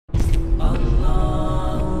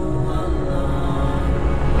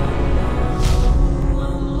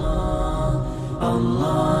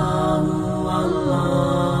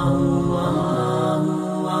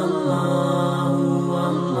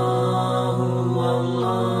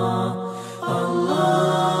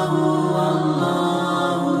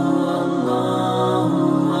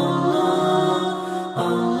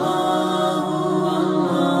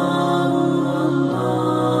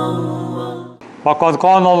فقد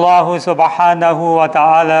قال الله سبحانه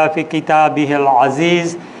وتعالى في كتابه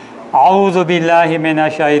العزيز أعوذ بالله من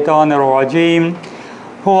الشيطان الرجيم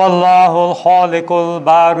هو الله الخالق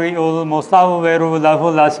البارئ المصور له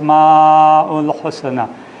الأسماء الحسنى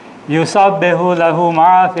يسبح له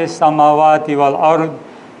ما في السماوات والأرض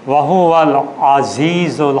وهو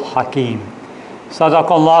العزيز الحكيم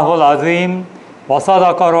صدق الله العظيم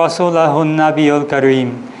وصدق رسوله النبي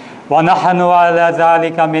الكريم ونحن على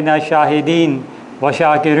ذلك من الشاهدين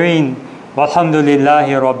وشاكرين والحمد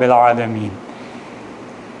لله رب العالمين.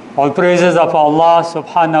 All praises of Allah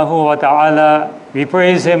subhanahu wa ta'ala. We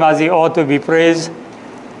praise Him as He ought to be praised,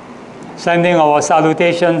 sending our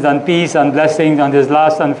salutations and peace and blessings on His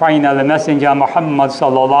last and final messenger Muhammad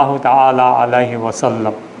sallallahu ta'ala alayhi wa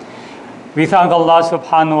sallam. We thank Allah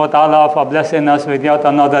subhanahu wa ta'ala for blessing us with yet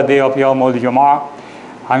another day of Yawmul Jum'ah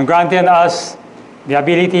and granting us the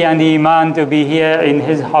ability and the iman to be here in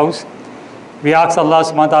His house. We ask Allah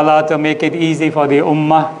subhanahu wa ta'ala to make it easy for the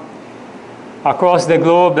ummah across the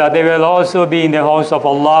globe that they will also be in the house of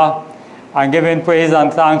Allah and giving praise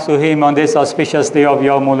and thanks to Him on this auspicious day of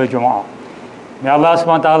Yawmul Jum'ah. May Allah subhanahu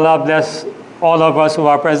wa ta'ala bless all of us who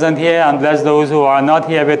are present here and bless those who are not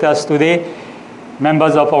here with us today,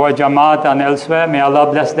 members of our Jamaat and elsewhere. May Allah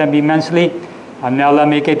bless them immensely and may Allah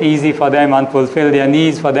make it easy for them and fulfill their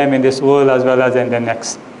needs for them in this world as well as in the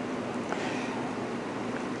next.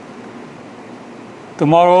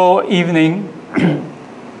 Tomorrow evening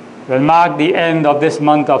will mark the end of this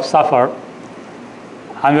month of Safar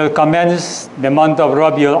and will commence the month of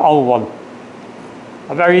Rabiul Awwal.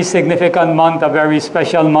 A very significant month, a very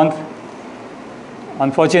special month.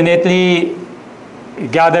 Unfortunately,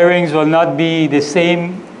 gatherings will not be the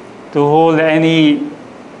same to hold any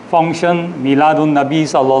function, Miladun Nabi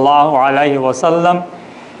sallallahu alayhi wasallam.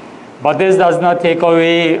 But this does not take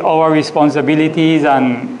away our responsibilities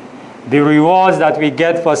and the rewards that we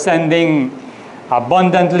get for sending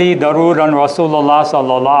abundantly darood on Rasulullah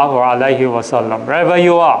sallallahu alayhi wasallam. Wherever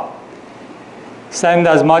you are, send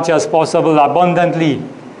as much as possible abundantly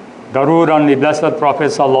darood on the blessed Prophet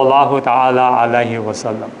sallallahu ta'ala alayhi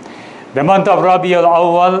wasallam. The month of Rabiul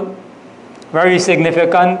Awwal, very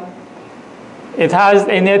significant. It has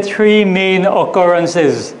in it three main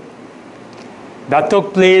occurrences that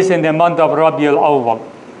took place in the month of Rabiul Awwal.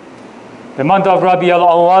 The month of Rabiul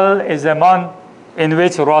Awwal is the month in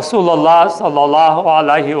which Rasulullah sallallahu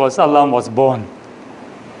alaihi wasallam was born.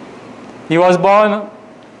 He was born,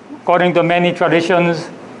 according to many traditions,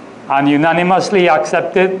 and unanimously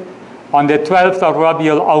accepted on the 12th of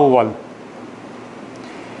Rabiul Awwal.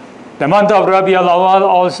 The month of Rabiul Awwal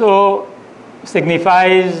also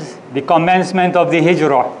signifies the commencement of the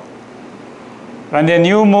Hijrah. When the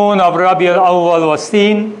new moon of Rabiul Awwal was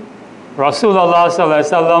seen, Rasulullah sallallahu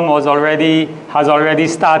alaihi wasallam has already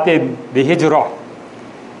started the Hijrah.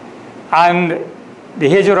 And the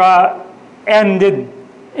Hijrah ended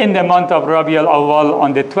in the month of Rabiul Awwal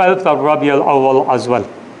on the 12th of Rabiul Awwal as well.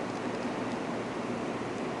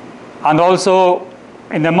 And also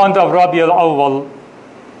in the month of Rabiul Awwal,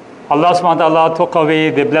 Allah subhanahu wa ta'ala took away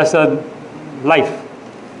the blessed life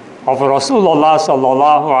of Rasulullah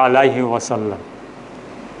sallallahu alayhi wasallam.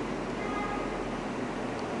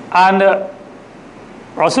 And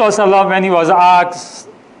Rasulullah, when he was asked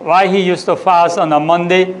why he used to fast on a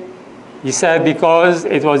Monday, he said, because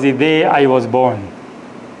it was the day I was born.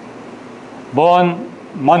 Born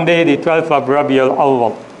Monday, the 12th of Rabiul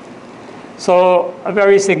Awwal. So a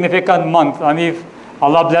very significant month. And if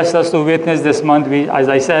Allah blessed us to witness this month, as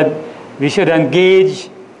I said, we should engage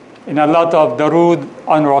in a lot of darood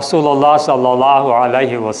on Rasulullah sallallahu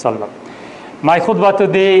alayhi wasallam. My khutbah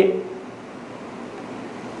today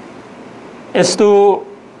is to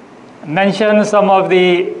mention some of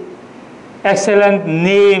the excellent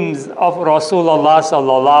names of Rasulullah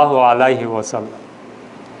sallallahu alayhi wasallam.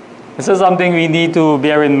 This is something we need to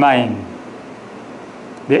bear in mind.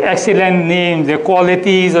 The excellent names, the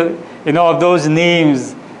qualities of those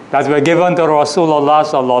names that were given to Rasulullah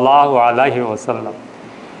sallallahu alayhi wasallam.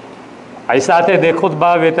 I started the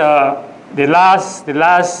khutbah with the last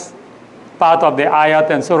part of the ayat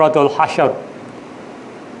in Surah Al-Hashr,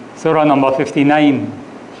 Surah number 59,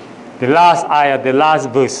 the last ayat, the last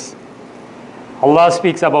verse. Allah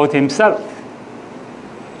speaks about Himself.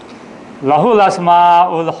 Lahul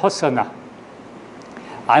Asma'ul Husna.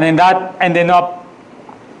 And in that ending up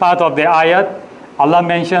part of the ayat, Allah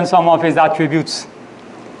mentions some of His attributes.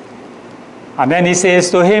 And then He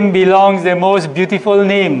says, to Him belongs the most beautiful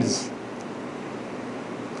names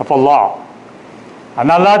of Allah.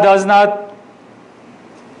 And Allah does not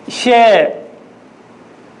share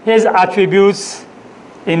His attributes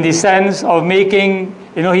in the sense of making,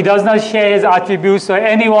 he does not share his attributes to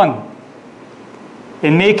anyone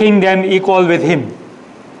in making them equal with him.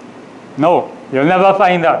 No, you'll never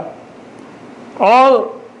find that.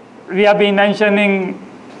 All we have been mentioning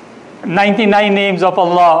 99 names of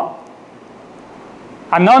Allah,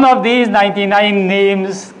 and none of these 99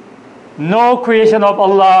 names, no creation of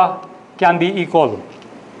Allah can be equal,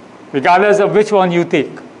 regardless of which one you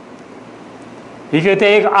take. If you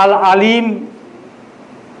take Al-Alim,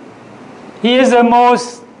 he is the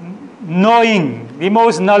most knowing, the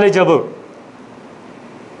most knowledgeable.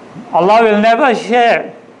 Allah will never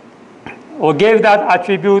share or give that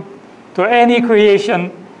attribute to any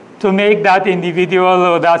creation to make that individual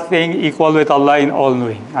or that thing equal with Allah in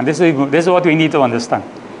all-knowing. And this is what we need to understand.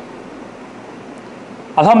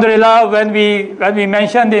 Alhamdulillah, when we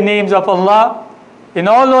mention the names of Allah, in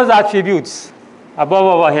all those attributes above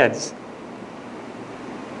our heads,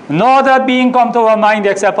 no other being come to our mind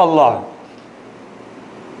except Allah.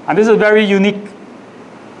 And this is very unique,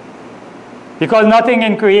 because nothing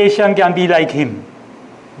in creation can be like Him.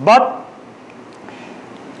 But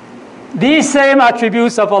these same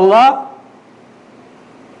attributes of Allah,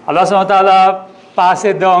 Allah subhanahu wa ta'ala pass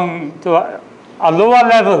it down to a lower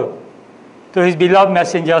level to His beloved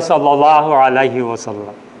Messenger sallallahu alayhi wa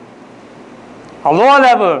sallam. A lower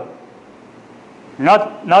level,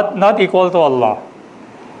 not equal to Allah.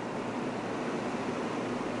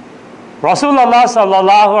 Rasulullah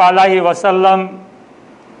sallallahu alayhi wa sallam,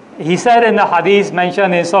 he said in the hadith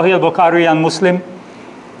mentioned in Sahih Bukhari and Muslim,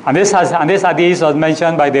 and this hadith was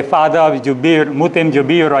mentioned by the father of Jubair, Mutim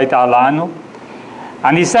Jubair radiallahu anhu,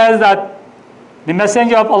 and he says that the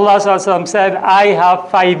Messenger of Allah sallallahu alayhi wa sallam said, I have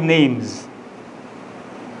 5 names.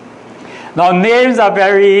 Now, names are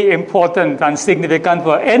very important and significant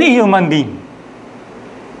for any human being.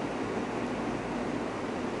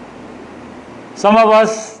 Some of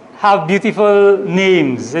us have beautiful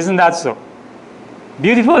names, isn't that so?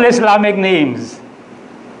 Beautiful Islamic names.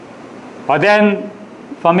 But then,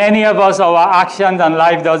 for many of us, our actions and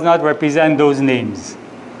life does not represent those names.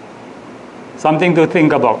 Something to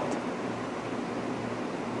think about.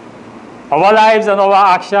 Our lives and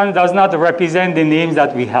our actions does not represent the names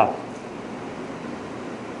that we have.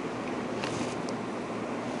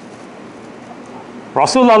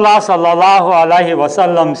 Rasulullah sallallahu alaihi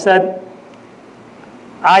wasallam said,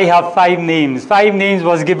 I have 5 names. 5 names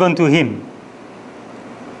was given to him.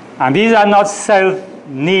 And these are not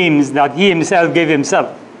self-names that he himself gave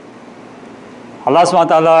himself. Allah subhanahu wa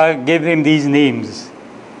ta'ala gave him these names.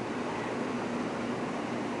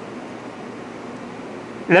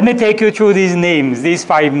 Let me take you through these names, these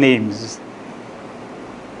 5 names.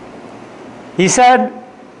 He said,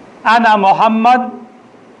 Ana Muhammad,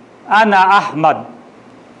 Ana Ahmad.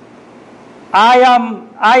 I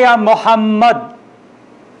am Muhammad,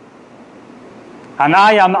 and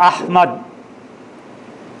I am Ahmad.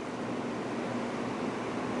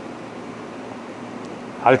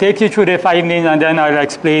 I'll take you through the 5 names and then I'll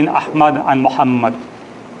explain Ahmad and Muhammad.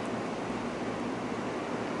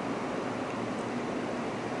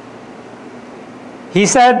 He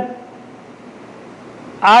said,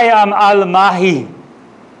 I am Al-Mahi,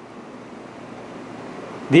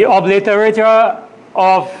 the obliterator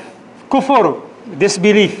of kufr,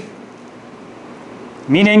 disbelief.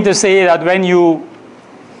 Meaning to say that when you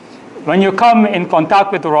come in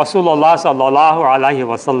contact with Rasulullah sallallahu alaihi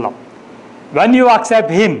wasallam, when you accept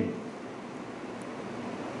him,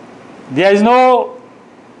 there is no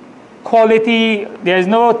quality, there is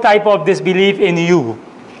no type of disbelief in you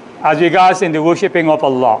as regards in the worshipping of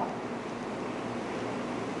Allah.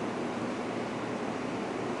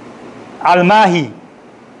 Al-Mahi,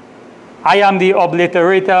 I am the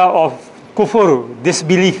obliterator of kufr,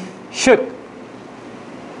 disbelief, shirk.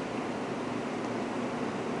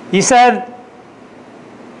 He said,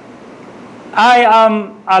 I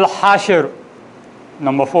am Al-Hashir,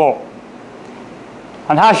 number 4.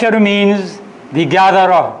 And Hashir means the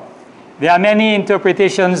gatherer. There are many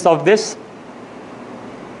interpretations of this.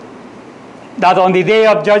 That on the day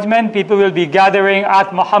of judgment, people will be gathering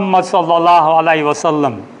at Muhammad sallallahu alaihi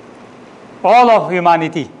wasallam, all of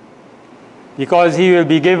humanity, because he will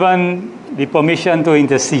be given the permission to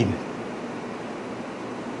intercede.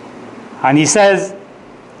 And he says,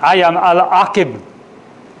 I am Al-Aqib.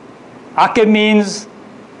 Aqib means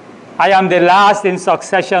I am the last in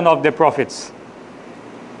succession of the prophets.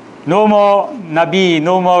 No more Nabi,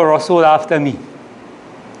 no more Rasul after me.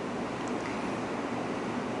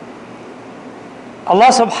 Allah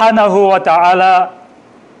subhanahu wa ta'ala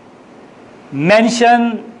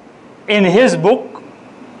mentioned in his book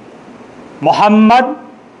Muhammad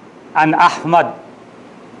and Ahmad.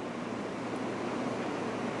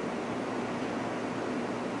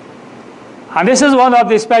 And this is one of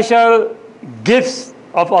the special gifts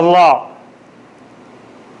of Allah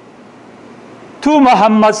to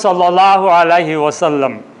Muhammad sallallahu alaihi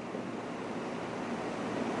wasallam,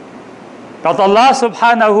 that Allah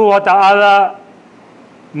subhanahu wa ta'ala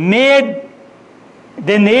made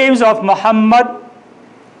the names of Muhammad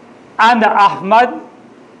and Ahmad.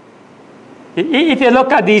 If you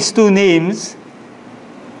look at these two names,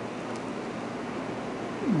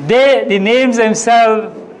 the names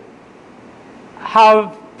themselves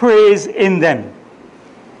have praise in them.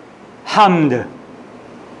 Hamd.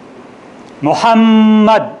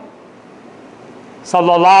 Muhammad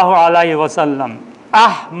sallallahu alaihi wasallam.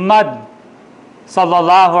 Ahmad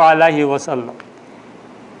sallallahu alaihi wasallam.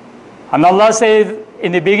 And Allah says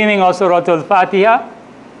in the beginning of Surah Al-Fatiha,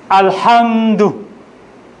 Alhamdu.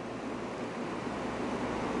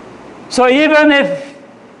 So even if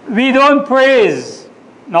we don't praise,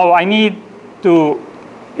 now I need to,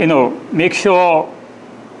 make sure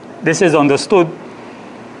this is understood.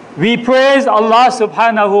 We praise Allah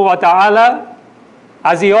subhanahu wa ta'ala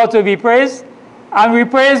as He ought to be praised, and we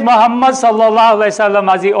praise Muhammad sallallahu alaihi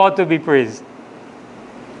wasallam as He ought to be praised.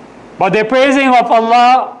 But the praising of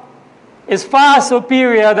Allah is far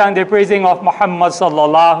superior than the praising of Muhammad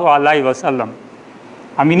sallallahu alaihi wasallam.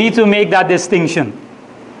 And we need to make that distinction.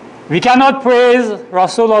 We cannot praise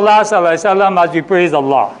Rasulullah sallallahu alaihi wasallam as we praise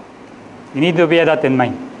Allah. You need to bear that in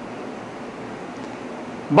mind.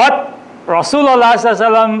 But Rasulullah sallallahu alaihi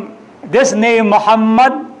wasallam, this name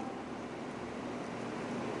Muhammad,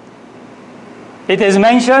 it is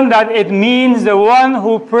mentioned that it means the one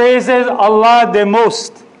who praises Allah the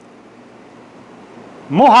most.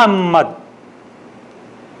 Muhammad.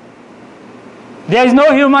 There is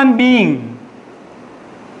no human being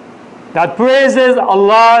that praises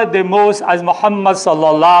Allah the most as Muhammad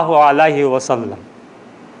sallallahu alaihi wasallam.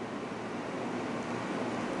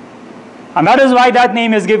 And that is why that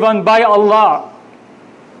name is given by Allah.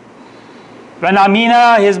 When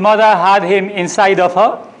Amina, his mother, had him inside of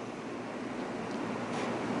her,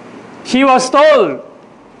 she was told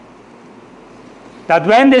that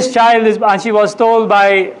when this child is, and she was told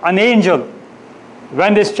by an angel,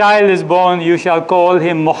 when this child is born, you shall call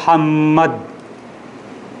him Muhammad.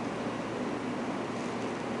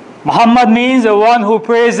 Muhammad means the one who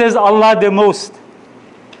praises Allah the most.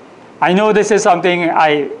 I know this is something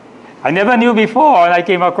I never knew before, and I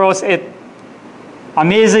came across it.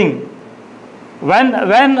 Amazing. When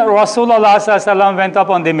Rasulullah sallallahu alaihi wasallam went up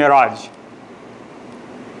on the Miraj,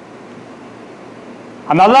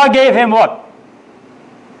 and Allah gave him what?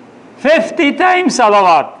 50 times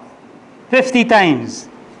salawat. 50 times.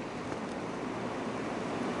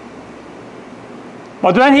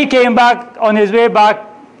 But when he came back, on his way back,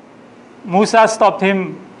 Musa stopped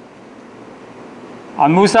him.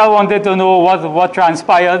 And Musa wanted to know what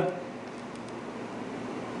transpired.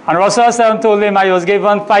 And Rasulullah told him, I was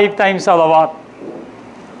given 5 times salawat.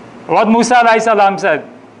 What Musa said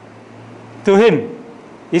to him?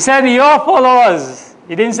 He said, your followers.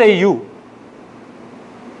 He didn't say you.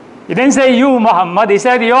 He didn't say you, Muhammad. He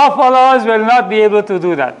said, your followers will not be able to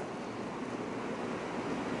do that.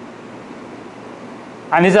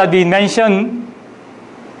 And it has been mentioned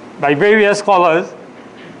by various scholars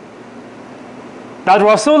that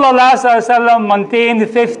Rasulullah ﷺ maintained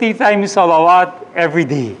 50 times salawat every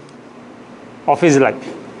day of his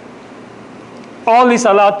life. All the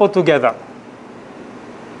salat put together.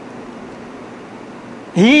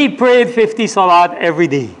 He prayed 50 salat every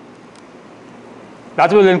day.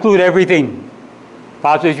 That will include everything,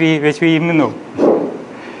 parts which we know.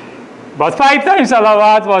 But 5 times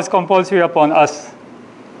salawat was compulsory upon us.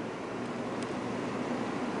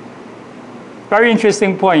 Very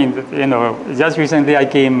interesting point, just recently I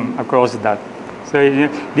came across that. So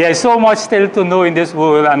there is so much still to know in this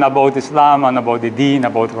world, and about Islam, and about the deen,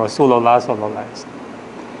 about Rasulullah sallallahu alaihi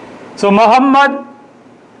wasallam. So Muhammad,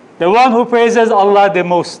 the one who praises Allah the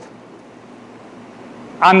most.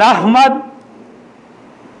 And Ahmad,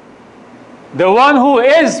 the one who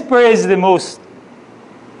is praised the most.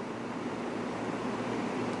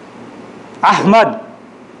 Ahmad,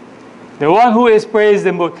 the one who is praised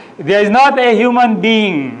the most. There is not a human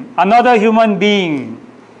being, another human being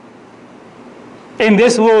in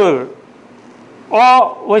this world,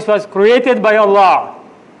 or which was created by Allah,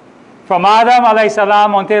 from Adam alayhi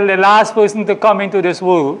salam until the last person to come into this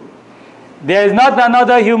world. There is not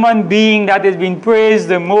another human being that has been praised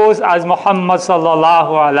the most as Muhammad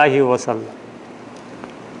sallallahu alaihi wasallam.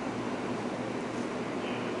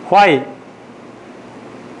 Why?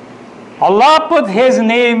 Allah put his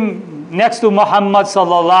name next to Muhammad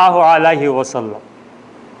sallallahu alaihi wasallam.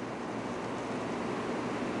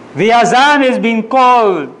 The azan is being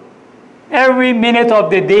called every minute of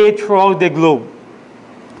the day throughout the globe.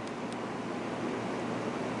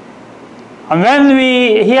 And when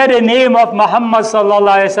we hear the name of Muhammad sallallahu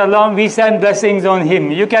alaihi wasallam, we send blessings on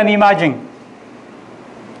him. You can imagine.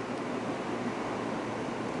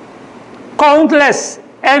 Countless,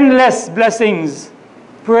 endless blessings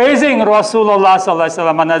praising Rasulullah sallallahu alaihi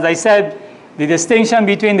wasallam. And as I said, the distinction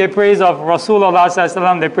between the praise of Rasulullah sallallahu alaihi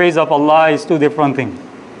wasallam and the praise of Allah is two different things.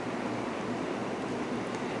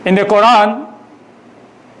 In the Quran,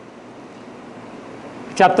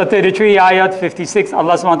 chapter 33, ayat 56,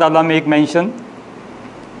 Allah subhanahu wa ta'ala make mention,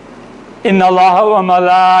 Inna Allaha wa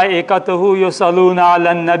malaikatahu yusalluna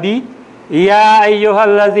ala nabi ya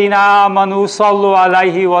ayyuhallazina amanu sallu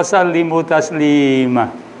alayhi wa sallimu taslima.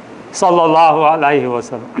 Sallallahu alayhi wa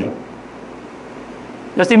sallam.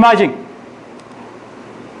 Just imagine.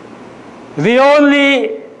 The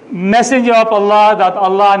only messenger of Allah that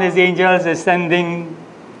Allah and His angels is sending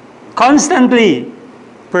constantly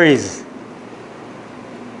praise.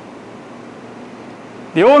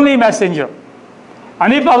 The only messenger.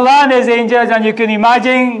 And if Allah and His angels, and you can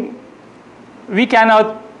imagine, we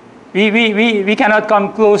cannot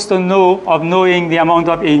come close to knowing the amount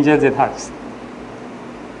of angels it has.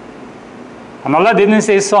 And Allah didn't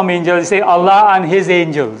say some angels, He said Allah and His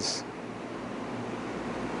angels.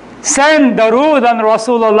 Send darood on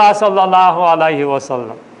Rasulullah sallallahu alayhi wa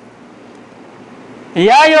sallam.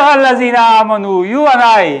 Ya ayyuhallazina amanu, you and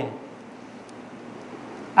I,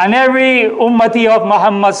 and every ummati of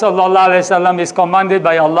Muhammad sallallahu alayhi wa sallam is commanded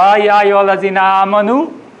by Allah, Ya ayyuhallazina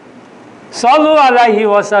amanu, sallu alayhi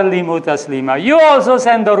wa sallimu taslima. You also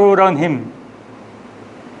send darood on him.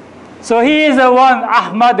 So he is the one,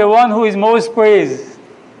 Ahmad, the one who is most praised.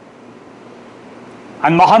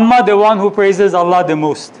 And Muhammad, the one who praises Allah the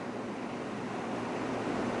most.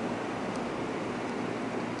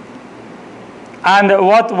 And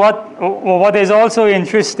what is also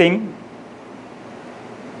interesting,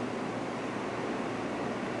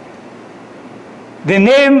 the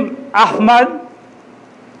name Ahmad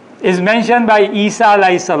is mentioned by Isa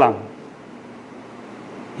alayhi salam.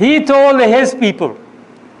 He told his people,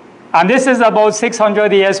 and this is about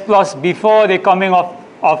 600 years plus before the coming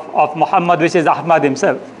of Muhammad, which is Ahmad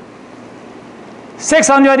himself.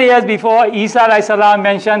 600 years before, Isa alayhi salam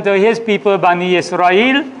mentioned to his people, Bani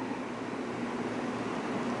Israel,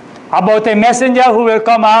 about a messenger who will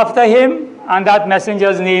come after him, and that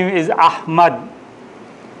messenger's name is Ahmad.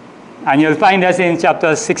 And you'll find this in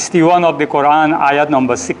chapter 61 of the Quran, ayat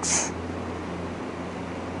number 6.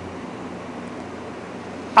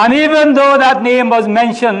 And even though that name was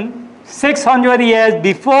mentioned 600 years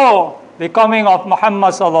before the coming of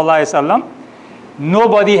Muhammad sallallahu alaihi wasallam,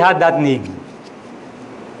 nobody had that name.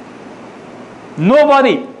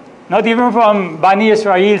 Nobody, not even from Bani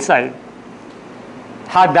Israel's side,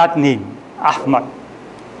 had that name, Ahmad.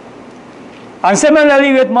 And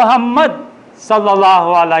similarly with Muhammad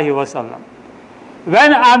sallallahu alaihi wasallam.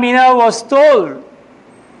 When Amina was told,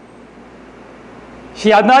 she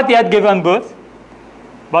had not yet given birth,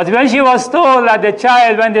 but when she was told that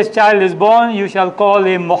when this child is born, you shall call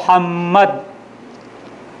him Muhammad.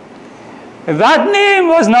 That name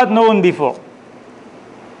was not known before.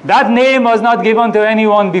 That name was not given to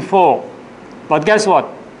anyone before. But guess what?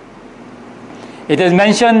 It is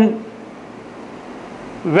mentioned,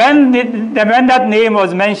 when that name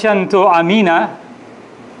was mentioned to Amina,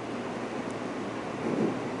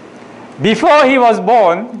 before he was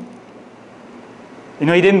born, he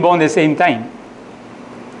didn't born the same time.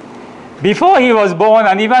 Before he was born,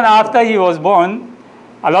 and even after he was born,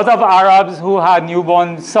 a lot of Arabs who had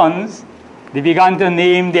newborn sons, they began to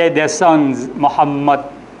name their sons Muhammad,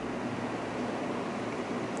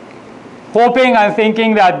 hoping and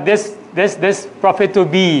thinking that this prophet to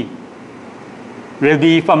be will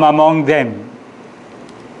be from among them.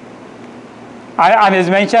 And it's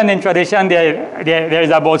mentioned in tradition there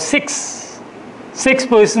is about six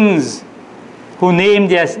persons who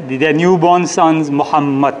named their newborn sons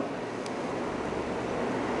Muhammad.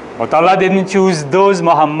 But Allah didn't choose those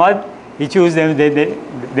Muhammad, He chose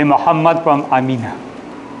the Muhammad from Amina.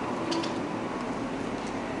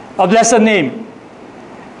 A blessed name.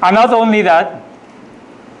 And not only that,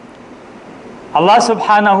 Allah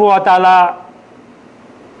subhanahu wa ta'ala,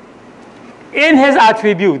 in His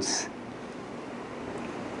attributes,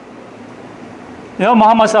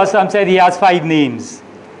 Muhammad sallallahu alaihi wasallam said He has 5 names.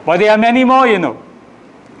 But there are many more,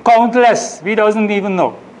 countless, we doesn't even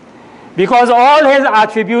know. Because all His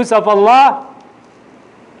attributes of Allah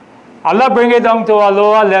bring it down to a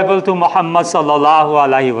lower level to Muhammad sallallahu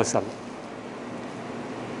alaihi wasallam.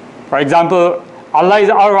 For example, Allah is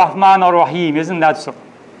Ar-Rahman Ar-Rahim, isn't that so?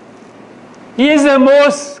 He is the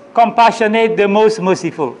most compassionate, the most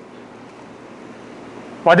merciful.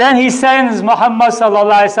 But then he sends Muhammad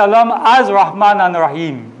sallallahu alaihi wasallam as Rahman and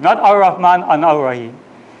Rahim, not Ar-Rahman and Ar-Rahim.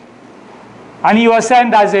 And he was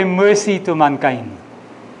sent as a mercy to mankind.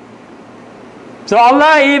 So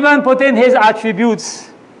Allah even put in his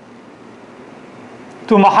attributes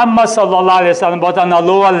to Muhammad sallallahu alaihi wasallam, but on a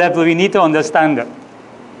lower level. We need to understand that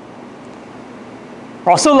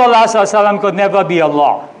Rasulullah sallallahu alaihi wasallam could never be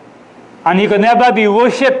Allah, and he could never be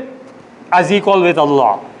worshipped as equal with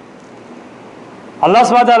Allah. Allah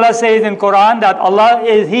subhanahu wa ta'ala says in Quran that Allah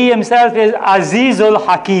is, He Himself is Azizul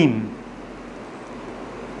Hakim.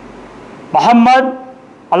 Muhammad,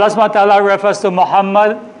 Allah subhanahu wa ta'ala refers to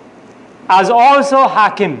Muhammad as also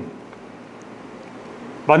Hakim,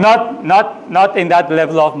 but not in that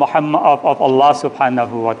level of Muhammad of Allah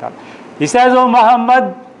subhanahu wa ta'ala. He says, "Oh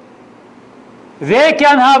Muhammad, they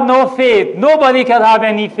can have no faith. Nobody can have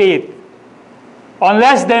any faith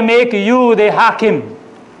unless they make you the Hakim,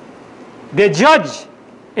 the judge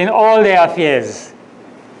in all their affairs."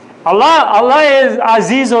 Allah is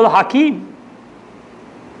Azizul Hakim.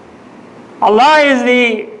 Allah is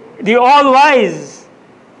the all-wise.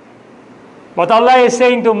 But Allah is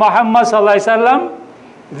saying to Muhammad sallallahu alaihi wasallam,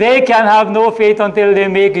 they can have no faith until they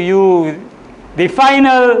make you the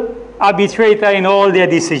final arbitrator in all their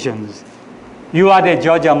decisions. You are the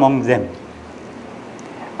judge among them.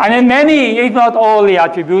 And in many, if not all the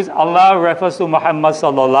attributes, Allah refers to Muhammad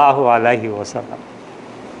sallallahu alaihi wasallam.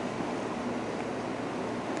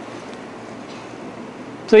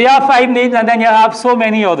 So you have 5 names, and then you have so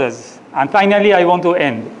many others. And finally, I want to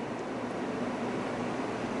end.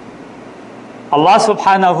 Allah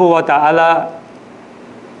subhanahu wa ta'ala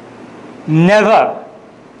never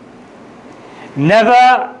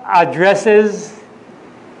addresses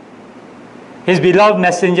His beloved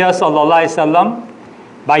Messenger sallallahu alaihi wasallam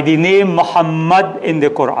by the name Muhammad in the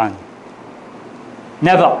Quran.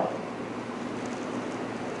 Never.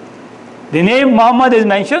 The name Muhammad is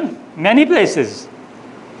mentioned many places.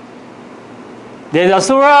 There is a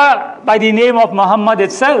surah by the name of Muhammad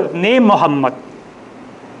itself, name Muhammad.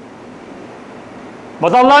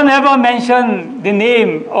 But Allah never mentioned the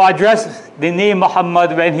name or addressed the name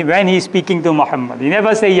Muhammad when he is speaking to Muhammad. He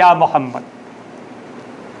never say, Ya Muhammad.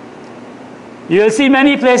 You will see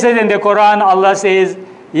many places in the Quran, Allah says,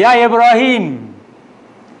 Ya Ibrahim,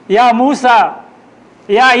 Ya Musa,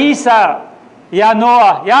 Ya Isa, Ya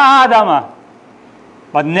Noah, Ya Adama.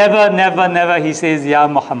 But never He says, Ya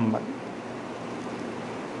Muhammad.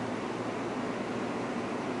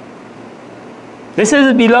 This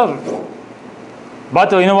is beloved. But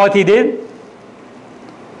you know what He did?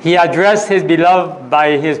 He addressed His beloved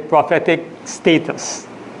by His prophetic status.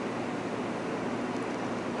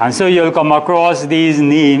 And so you'll come across these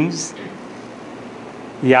names.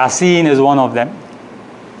 Yaseen is one of them,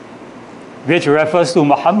 which refers to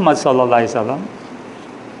Muhammad sallallahu alaihi wasallam.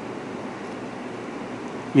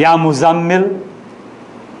 Ya Muzammil,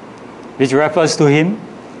 which refers to him.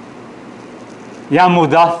 Ya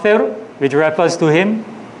Mudaththir, which refers to him.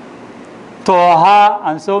 Toha,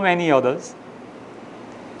 and so many others,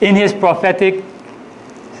 in his prophetic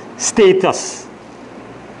status.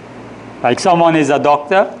 Like someone is a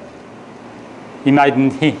doctor, he might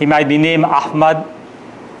be named Ahmad,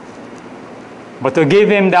 but to give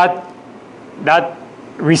him that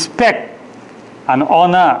respect and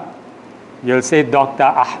honor, you'll say Dr.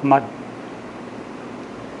 Ahmad.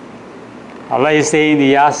 Allah is saying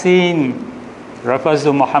Yaseen refers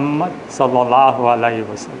to Muhammad sallallahu alaihi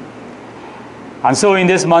wasallam. And so in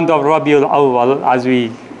this month of Rabiul Awwal, as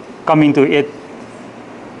we come into it,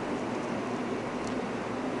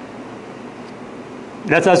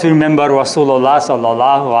 let us remember Rasulullah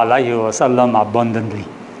sallallahu alaihi wasallam abundantly.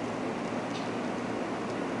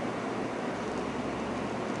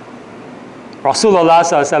 Rasulullah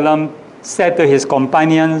sallallahu alaihi wasallam said to his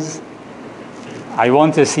companions, I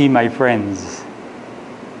want to see my friends.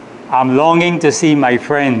 I'm longing to see my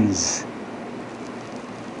friends.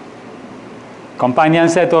 Companion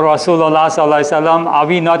said to Rasulullah sallallahu alaihi wasallam, are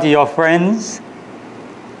we not your friends?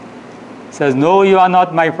 He says, no, you are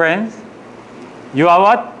not my friends. You are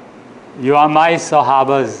what? You are my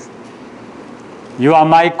sahabas. You are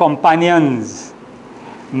my companions.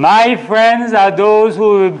 My friends are those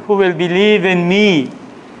who will believe in me,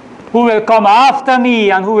 who will come after me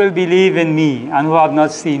and who will believe in me and who have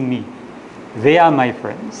not seen me. They are my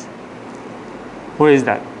friends. Who is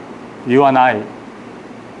that? You and I.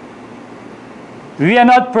 We are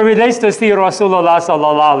not privileged to see Rasulullah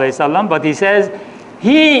sallallahu alaihi wasallam, but he says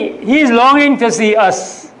he is longing to see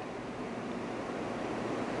us.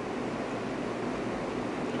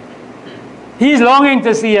 He's longing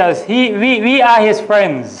to see us. We are His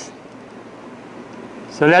friends.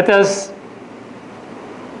 So let us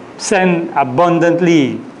send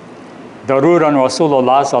abundantly Darur on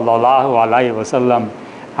Rasulullah sallallahu alaihi wasallam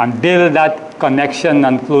and build that connection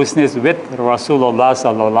and closeness with Rasulullah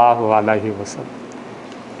sallallahu alaihi wasallam.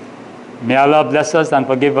 May Allah bless us and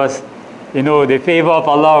forgive us. You know, the favor of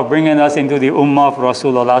Allah of bringing us into the ummah of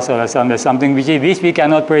Rasulullah sallallahu alaihi wasallam is something which we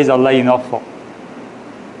cannot praise Allah enough for.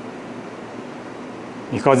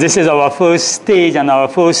 Because this is our first stage and our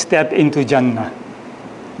first step into Jannah,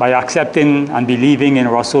 by accepting and believing in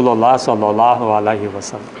Rasulullah sallallahu alaihi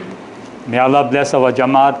wasallam. May Allah bless our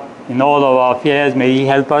Jamaat in all of our affairs. May He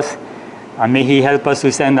help us, and may He help us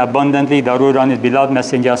to send abundantly Darud on His beloved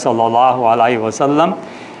Messenger sallallahu alaihi wasallam,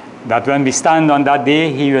 that when we stand on that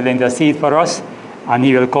day, He will intercede for us, and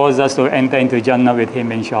He will cause us to enter into Jannah with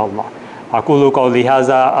Him, inshallah. أقول قولي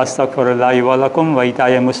هذا أستغفر الله ولكم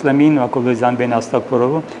وإتاي مسلمين وكل ذنب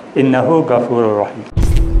أستغفره إنه غفور رحيم.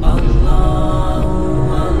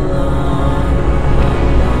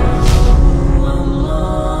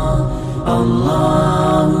 Allah